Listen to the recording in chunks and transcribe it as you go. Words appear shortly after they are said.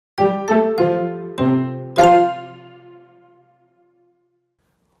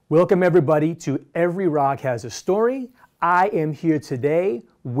Welcome everybody to Every Rock Has a Story. I am here today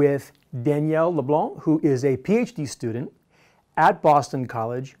with Danielle LeBlanc, who is a PhD student at Boston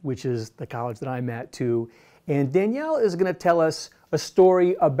College, which is the college that I'm at too. And Danielle is going to tell us a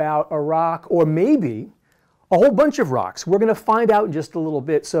story about a rock, or maybe a whole bunch of rocks. We're going to find out in just a little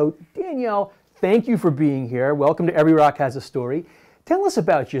bit. So Danielle, thank you for being here. Welcome to Every Rock Has a Story. Tell us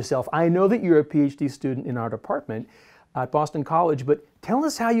about yourself. I know that you're a PhD student in our department at Boston College, but tell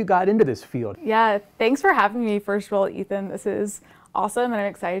us how you got into this field. Yeah, thanks for having me, first of all, Ethan. This is awesome, and I'm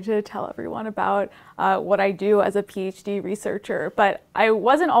excited to tell everyone about what I do as a PhD researcher. But I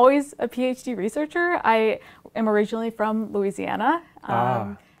wasn't always a PhD researcher. I am originally from Louisiana.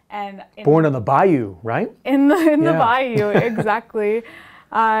 And born on the bayou, right? In the bayou, exactly.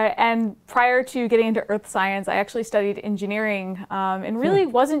 And prior to getting into earth science, I actually studied engineering and really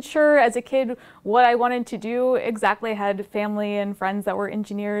wasn't sure as a kid what I wanted to do exactly. I had family and friends that were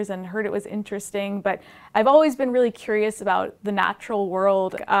engineers and heard it was interesting, but I've always been really curious about the natural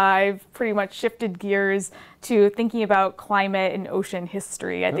world. I've pretty much shifted gears to thinking about climate and ocean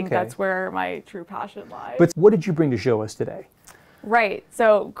history. I think that's where my true passion lies. But what did you bring to show us today? Right,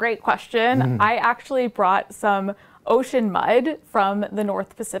 so great question. I actually brought some ocean mud from the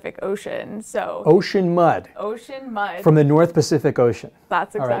North Pacific Ocean. So ocean mud. Ocean mud. From the North Pacific Ocean.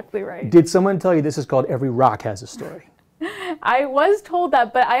 That's exactly right. Did someone tell you this is called Every Rock Has a Story? I was told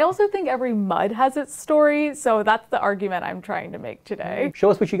that, but I also think every mud has its story, so that's the argument I'm trying to make today. Show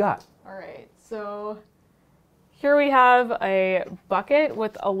us what you got. All right, so here we have a bucket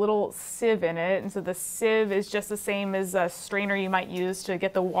with a little sieve in it, and so the sieve is just the same as a strainer you might use to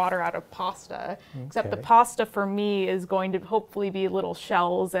get the water out of pasta, except the pasta for me is going to hopefully be little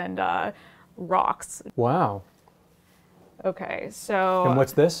shells and rocks. Wow. Okay, so... And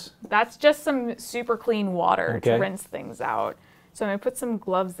what's this? That's just some super clean water to rinse things out. So I'm going to put some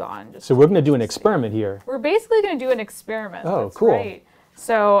gloves on. So we're going to do an experiment here. We're basically going to do an experiment. Oh, that's cool. Right.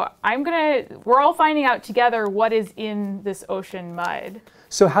 So we're all finding out together what is in this ocean mud.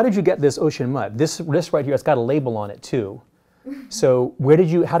 So how did you get this ocean mud? This right here, it's got a label on it too. So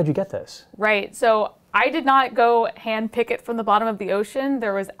how did you get this? Right, so I did not go hand pick it from the bottom of the ocean.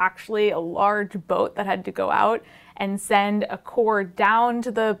 There was actually a large boat that had to go out and send a cord down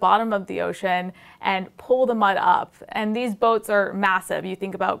to the bottom of the ocean and pull the mud up. And these boats are massive. You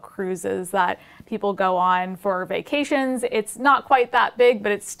think about cruises that people go on for vacations. It's not quite that big,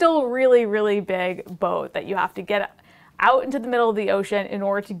 but it's still a really, really big boat that you have to get out into the middle of the ocean in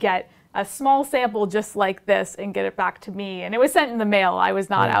order to get a small sample just like this and get it back to me. And it was sent in the mail. I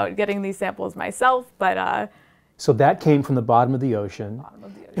was not out getting these samples myself, but... So that came from the bottom of the ocean.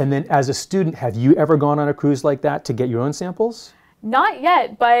 And then as a student, have you ever gone on a cruise like that to get your own samples? Not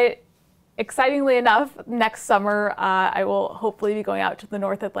yet, but excitingly enough, next summer I will hopefully be going out to the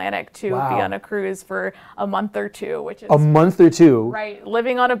North Atlantic to be on a cruise for a month or two, which is... A month or two? Right,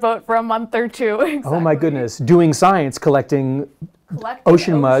 living on a boat for a month or two. Exactly. Oh my goodness, doing science, collecting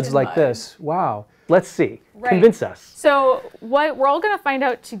ocean muds like this. Wow. Let's see. Right. Convince us. So what we're all going to find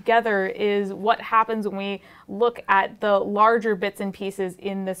out together is what happens when we look at the larger bits and pieces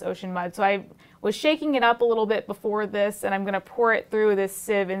in this ocean mud. So I was shaking it up a little bit before this, and I'm going to pour it through this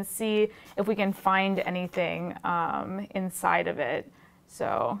sieve and see if we can find anything inside of it.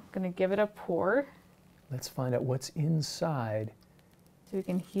 So I'm going to give it a pour. Let's find out what's inside. So we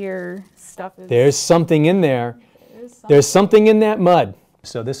can hear stuff. There's something in there. There's something in that mud.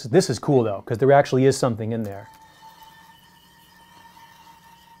 So this is cool though, because there actually is something in there.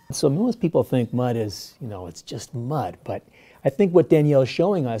 So most people think mud is, it's just mud, but I think what Danielle is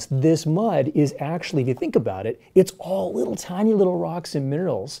showing us, this mud is actually, if you think about it, it's all little tiny little rocks and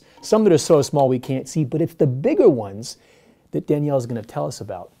minerals. Some that are so small we can't see, but it's the bigger ones that Danielle is going to tell us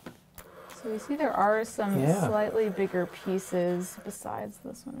about. So we see there are some slightly bigger pieces besides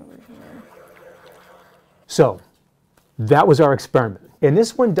this one over here. So that was our experiment. And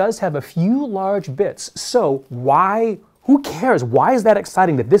this one does have a few large bits. So who cares? Why is that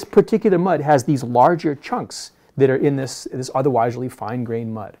exciting that this particular mud has these larger chunks that are in this otherwise really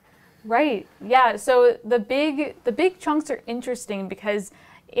fine-grained mud? Right, yeah, so the big chunks are interesting because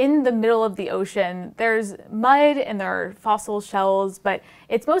in the middle of the ocean, there's mud and there are fossil shells, but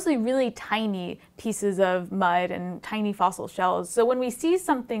it's mostly really tiny pieces of mud and tiny fossil shells. So when we see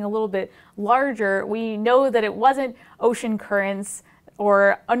something a little bit larger, we know that it wasn't ocean currents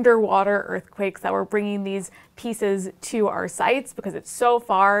or underwater earthquakes that were bringing these pieces to our sites because it's so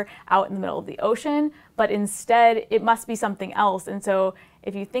far out in the middle of the ocean, but instead it must be something else. And so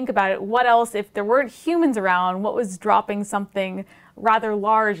if you think about it, what else, if there weren't humans around, what was dropping something rather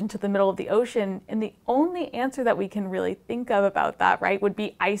large into the middle of the ocean. And the only answer that we can really think of about that, right, would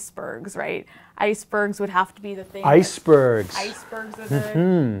be icebergs, right? Icebergs would have to be the thing. Icebergs. Icebergs are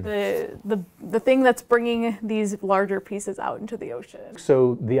the thing that's bringing these larger pieces out into the ocean.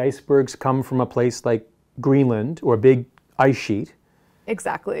 So the icebergs come from a place like Greenland or a big ice sheet.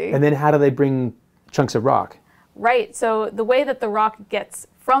 Exactly. And then how do they bring chunks of rock? Right. So the way that the rock gets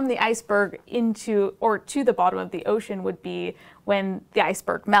from the iceberg into or to the bottom of the ocean would be when the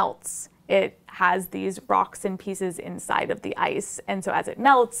iceberg melts. It has these rocks and pieces inside of the ice. And so as it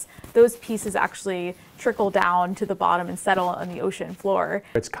melts, those pieces actually trickle down to the bottom and settle on the ocean floor.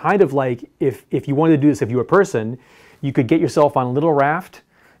 It's kind of like if you wanted to do this, if you were a person, you could get yourself on a little raft,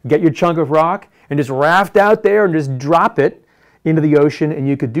 get your chunk of rock, and just raft out there and just drop it into the ocean, and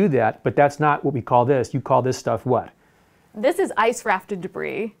you could do that. But that's not what we call this. You call this stuff what? This is ice-rafted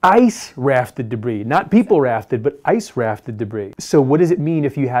debris. Ice-rafted debris, not people-rafted, but ice-rafted debris. So what does it mean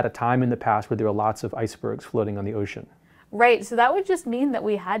if you had a time in the past where there were lots of icebergs floating on the ocean? Right, so that would just mean that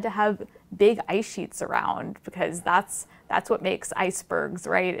we had to have big ice sheets around, because that's what makes icebergs,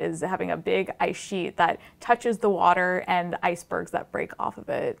 right, is having a big ice sheet that touches the water and icebergs that break off of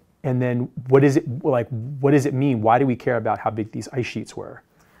it. And then what is it like? What does it mean? Why do we care about how big these ice sheets were?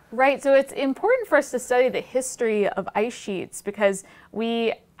 Right, so it's important for us to study the history of ice sheets, because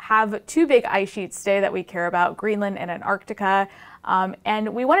we have two big ice sheets today that we care about, Greenland and Antarctica.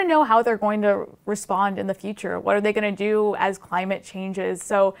 And we want to know how they're going to respond in the future. What are they going to do as climate changes?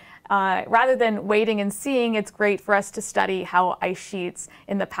 So rather than waiting and seeing, it's great for us to study how ice sheets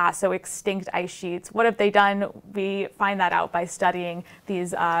in the past, so extinct ice sheets, what have they done? We find that out by studying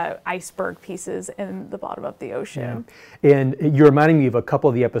these iceberg pieces in the bottom of the ocean. Yeah. And you're reminding me of a couple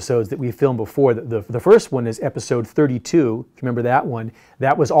of the episodes that we filmed before. The first one is episode 32. If you remember that one,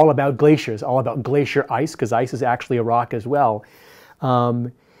 that was all about glaciers, all about glacier ice, because ice is actually a rock as well.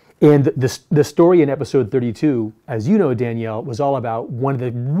 And the story in episode 32, as you know, Danielle, was all about one of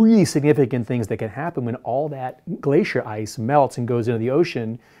the really significant things that can happen when all that glacier ice melts and goes into the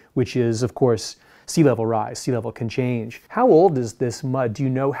ocean, which is, of course, sea level rise. Sea level can change. How old is this mud? Do you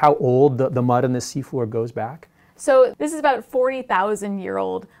know how old the mud on the seafloor goes back? So this is about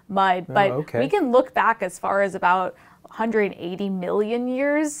 40,000-year-old mud, but we can look back as far as about 180 million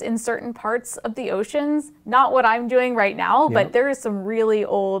years in certain parts of the oceans. Not what I'm doing right now, but there is some really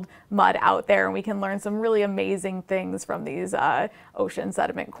old mud out there, and we can learn some really amazing things from these ocean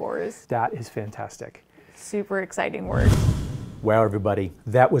sediment cores. That is fantastic. Super exciting work. Wow, everybody,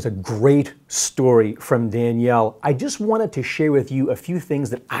 that was a great story from Danielle. I just wanted to share with you a few things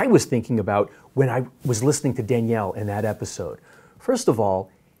that I was thinking about when I was listening to Danielle in that episode. First of all,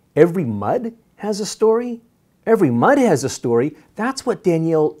 every mud has a story. Every mud has a story. That's what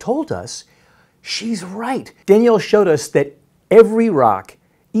Danielle told us. She's right. Danielle showed us that every rock,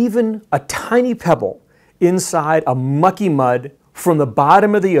 even a tiny pebble inside a mucky mud from the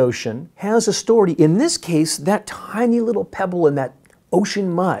bottom of the ocean, has a story. In this case, that tiny little pebble in that ocean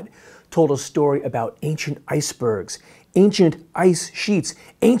mud told a story about ancient icebergs, ancient ice sheets,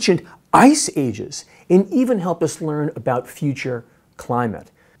 ancient ice ages, and even helped us learn about future climate.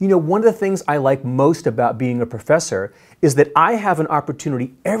 You know, one of the things I like most about being a professor is that I have an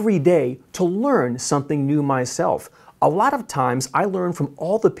opportunity every day to learn something new myself. A lot of times I learn from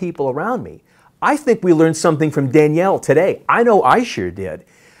all the people around me. I think we learned something from Danielle today. I know I sure did.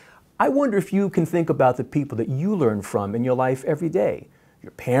 I wonder if you can think about the people that you learn from in your life every day.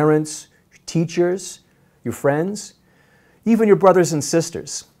 Your parents, your teachers, your friends, even your brothers and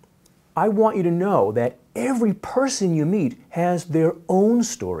sisters. I want you to know that every person you meet has their own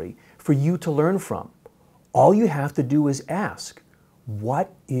story for you to learn from. All you have to do is ask,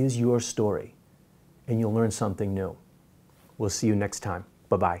 what is your story? And you'll learn something new. We'll see you next time.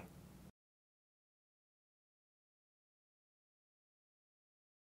 Bye-bye.